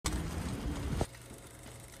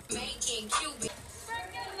Hey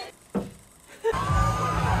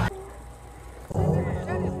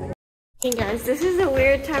guys, this is a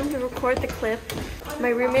weird time to record the clip. My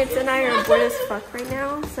roommates and I are bored as fuck right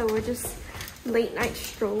now, so we're just late night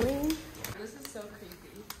strolling. This is so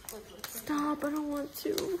creepy. Stop, I don't want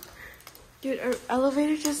to. Dude, our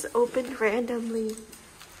elevator just opened randomly.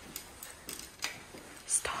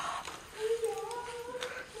 Stop.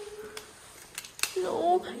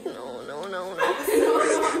 No, no, no, no, no.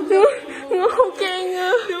 No, gang.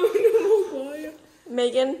 No,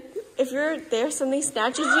 Megan, if you're there, something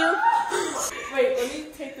snatches you. Wait, let me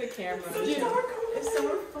take the camera. Dude, if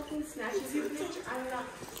someone fucking snatches you, bitch, I'm not.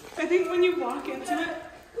 I think when you walk into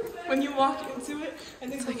it, I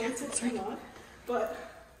think the lights will turn on, but...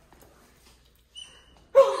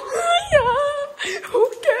 Yeah,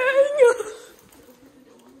 okay.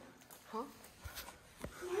 Huh?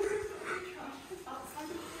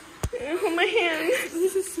 Hold my hand.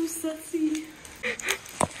 This is so sexy.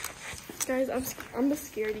 Guys, I'm a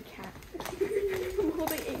scaredy cat. I'm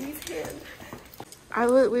holding Amy's hand.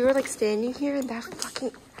 We were like standing here and that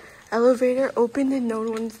fucking elevator opened and no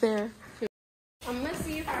one's there. I'm gonna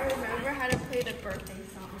see if I remember how to play the birthday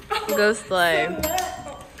song. Go slay. I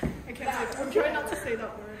can't say that. I'm trying not to say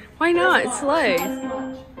that word. Why not? Slay.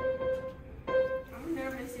 I'm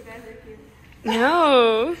nervous, you guys are cute.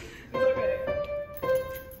 No. It's okay.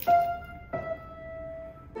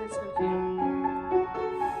 That's so cute.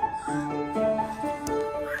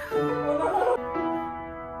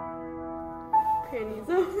 Panties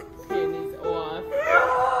off. Panties off.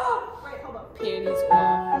 Wait, hold up. Panties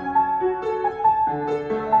off.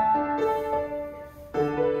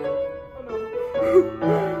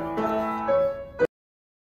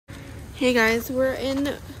 Hey guys,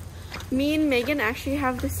 me and Megan actually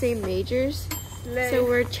have the same majors. So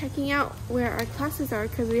we're checking out where our classes are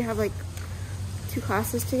because we have like 2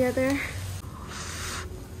 classes together.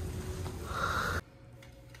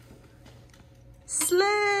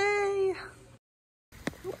 Slay.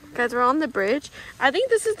 Guys, we're on the bridge. I think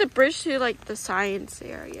this is the bridge to like the science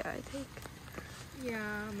area, I think.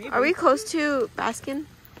 Yeah, maybe. Are we close to Baskin?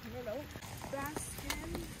 I don't know.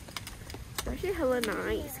 Baskin. It's actually hella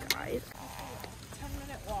nice, guys.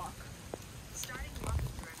 10-minute walk.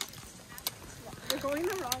 We're going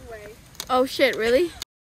the wrong way. Oh shit, really?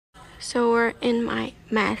 So we're in my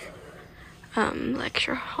math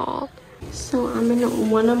lecture hall. So I'm in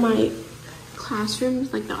one of my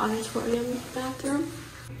classrooms, like the auditorium bathroom.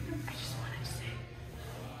 I just want to say,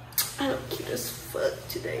 I look cute as fuck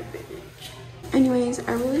today, bitch. Anyways,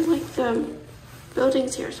 I really like the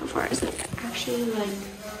buildings here so far. It's like actually like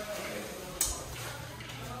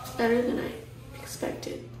better than I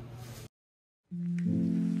expected.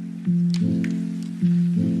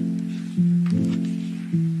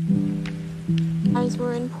 Guys,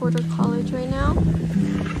 we're in Porter College right now.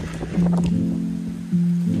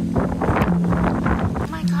 Oh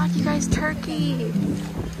my god, you guys, turkey!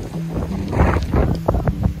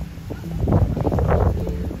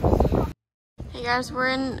 Hey guys, we're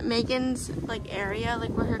in Megan's like area,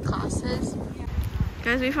 like where her class is.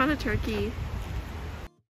 Guys, we found a turkey.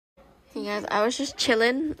 Hey guys, I was just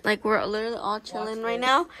chilling, like we're literally all chilling right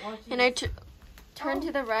now, and I turned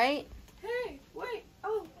to the right. Hey, wait.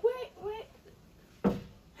 Oh, wait.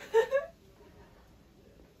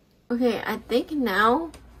 Okay, I think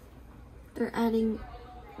now they're adding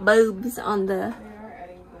boobs on the... They are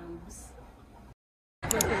adding boobs.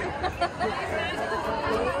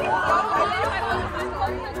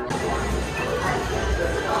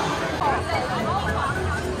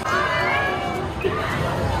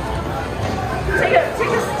 Take a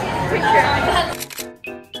picture.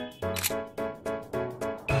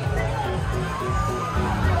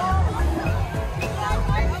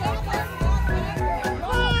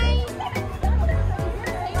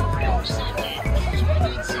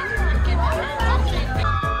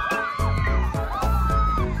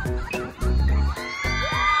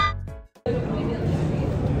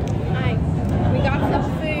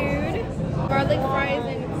 Garlic fries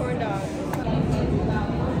and corn dogs.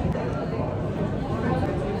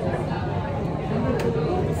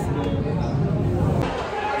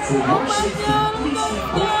 Oh my god, I'm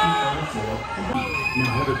so now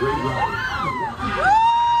have a great ride.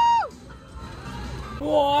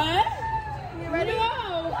 What? You ready? No.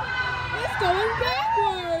 It's going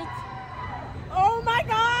backwards. Oh my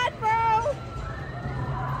god, bro.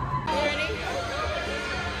 You ready?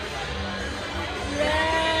 Yes.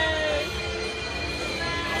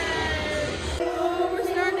 Oh, we're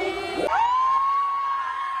starting.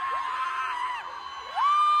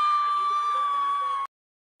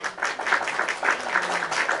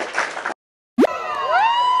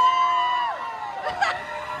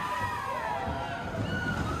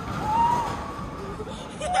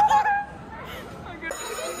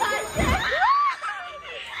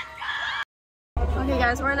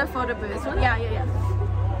 photo booth. Yeah.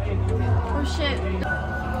 Oh shit.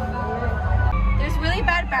 There's really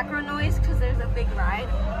bad background noise because there's a big ride.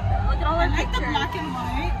 Look at all our pictures. The black and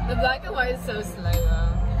white. The black and white is so slow though.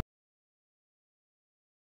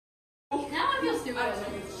 Now I feel stupid.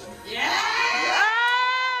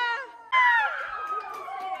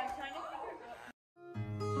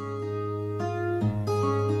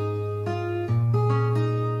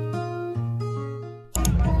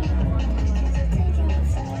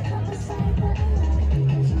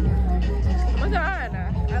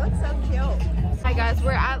 Hi guys,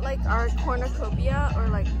 we're at like our cornucopia or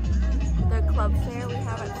like the club fair we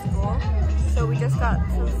have at school. So we just got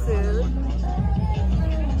some food.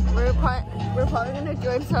 We're probably gonna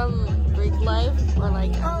join some Greek life or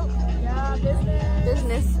like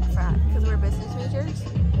business frat because we're business majors.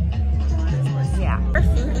 Yeah. What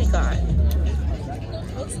food we got?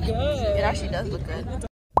 Looks good. It actually does look good.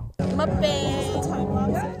 Mukbang.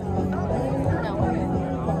 No.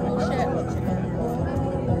 Oh shit.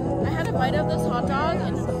 I had a bite of this hot dog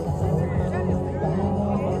and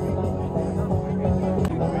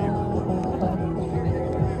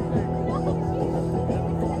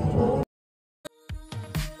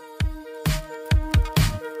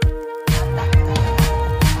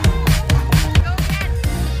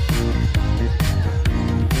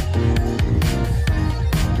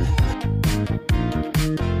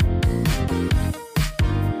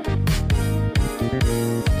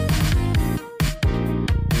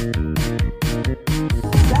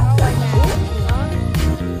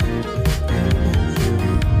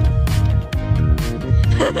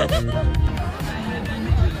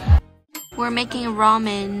we're making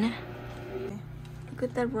ramen. Look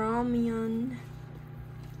at the ramen.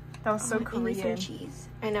 That was so Korean. Korean. Cheese.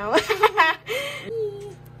 I know.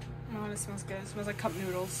 Oh, it smells good. It smells like cup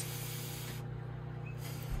noodles.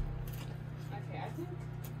 Okay, I think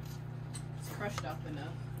it's crushed up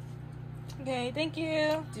enough. Okay, thank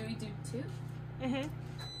you. Do we do 2?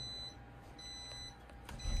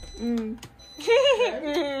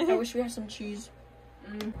 I wish we had some cheese.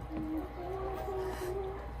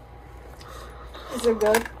 Is it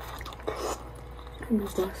good? I'm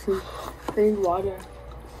disgusting. I need water.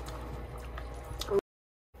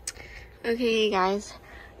 Okay guys,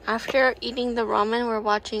 after eating the ramen, we're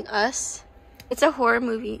watching Us. It's a horror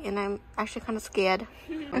movie and I'm actually kind of scared.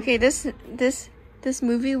 Okay, this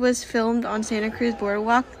movie was filmed on Santa Cruz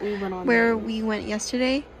Boardwalk where we went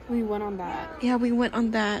yesterday. We went on that. Yeah, we went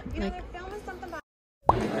on that like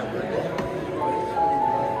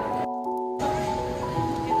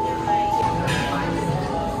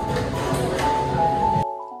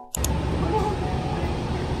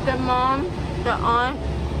the mom, the aunt,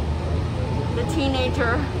 the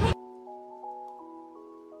teenager.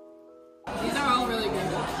 These are all really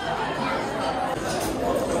good.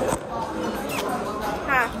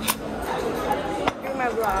 Ha. In my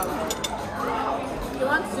vlog. You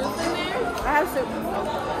want soup in there? I have soup.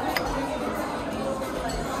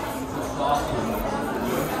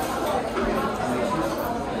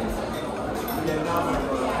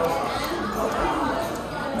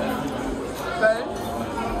 Good.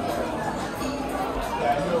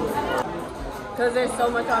 Because there's so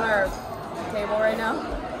much on our table right now.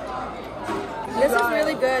 This is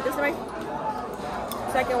really good. This is my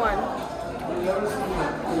second one.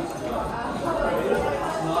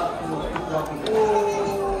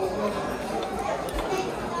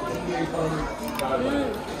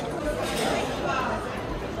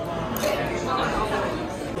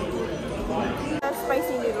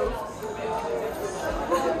 Spicy noodles.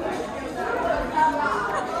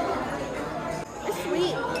 It's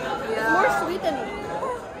sweet. Yeah. It's more sweet than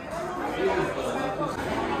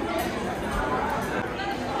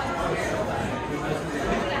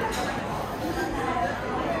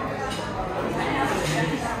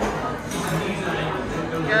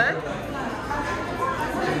Good?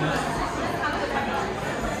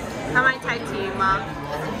 How many type tea, Mom?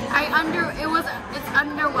 it's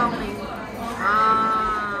underwhelming.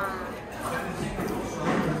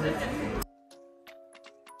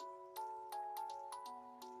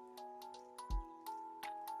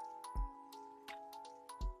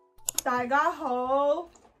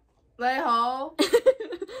 Lay ho.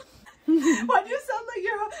 Why do you sound like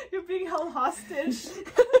you're being held hostage?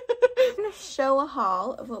 I'm gonna show a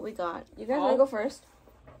haul of what we got. You guys wanna go first?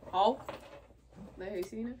 Oh. Lay ho,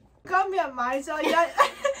 seen it? 今日買咗一樣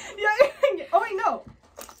嘢，哦 no，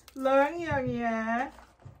兩樣嘢。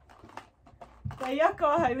第一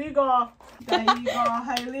個係呢個，第二個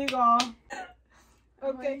係呢個。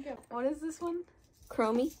Okay. What is this one?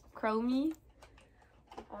 Chromie. Chromie?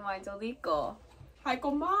 Oh my, Dolico. 係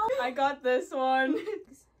個貓。I got this one.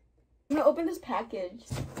 I'm gonna open this package.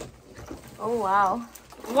 Oh wow.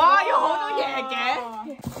 Wow, 有好多嘢嘅。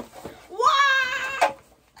哇！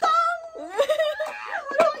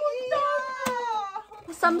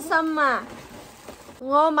心心啊，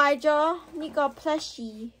我買咗呢個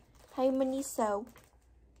plushie 喺 Miniso，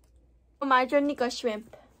 我買咗呢個 shrimp。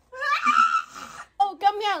哦，今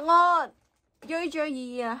日我約咗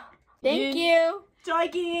二啊 ，thank you， 再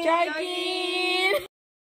見，再見。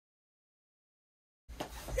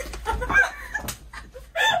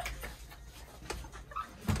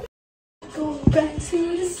Go back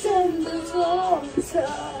to December all the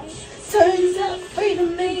time. Turns out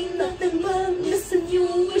freedom ain't nothing but missing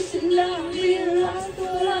you, wishing I realized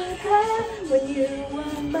what I had when you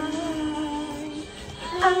were mine.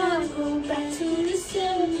 I go back to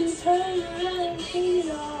December, turn around, it's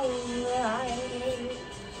alright.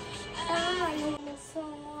 I am a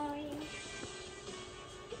sign.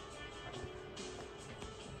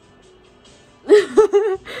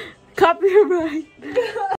 Copyright.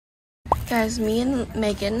 Guys, me and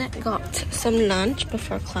Megan got some lunch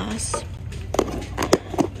before class.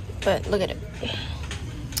 But look at it.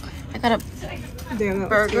 I got a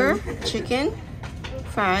burger, chicken,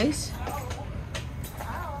 fries.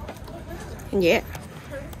 And yeah.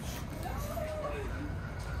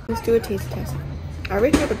 Let's do a taste test. I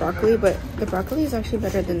already tried the broccoli, but the broccoli is actually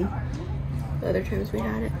better than the other times we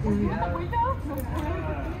had it.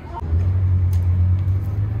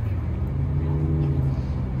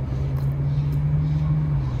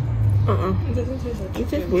 It doesn't taste like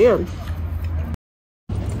It's just weird.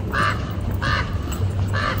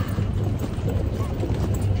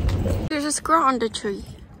 There's a squirrel on the tree.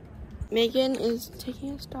 Megan is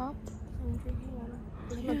taking a stop. I'm drinking water.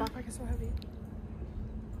 My backpack is so heavy.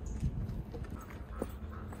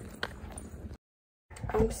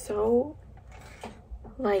 I'm so,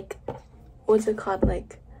 like, what's it called?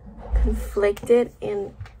 Like, conflicted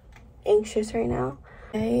and anxious right now.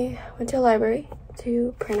 I went to the library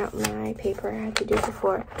to print out my paper I had to do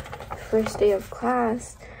before the first day of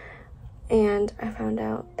class, and I found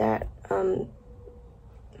out that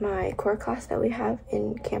my core class that we have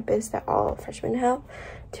in campus that all freshmen have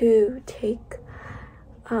to take,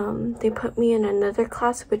 they put me in another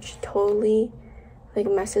class, which totally like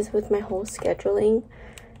messes with my whole scheduling.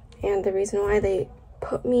 And the reason why they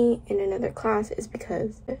put me in another class is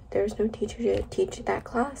because there's no teacher to teach that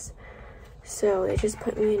class. So they just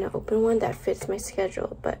put me in an open one that fits my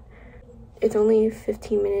schedule, but it's only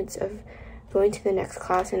 15 minutes of going to the next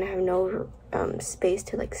class, and I have no space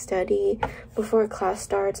to like study before class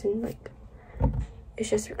starts, and like it's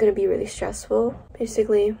just gonna be really stressful.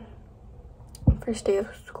 Basically, first day of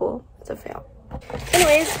school, it's a fail.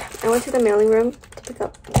 Anyways, I went to the mailing room to pick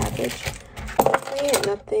up the package.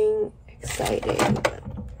 Nothing exciting, but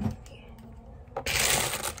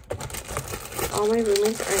all my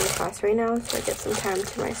roommates are in class right now, so I get some time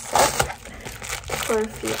to myself for a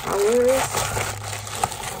few hours.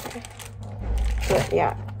 But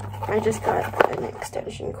yeah, I just got an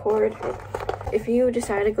extension cord. If you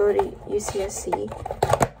decide to go to UCSC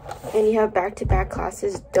and you have back-to-back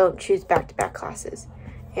classes, don't choose back-to-back classes.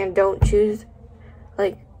 And don't choose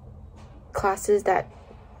like classes that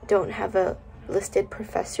don't have a listed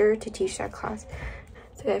professor to teach that class.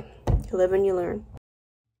 It's okay. You live and you learn.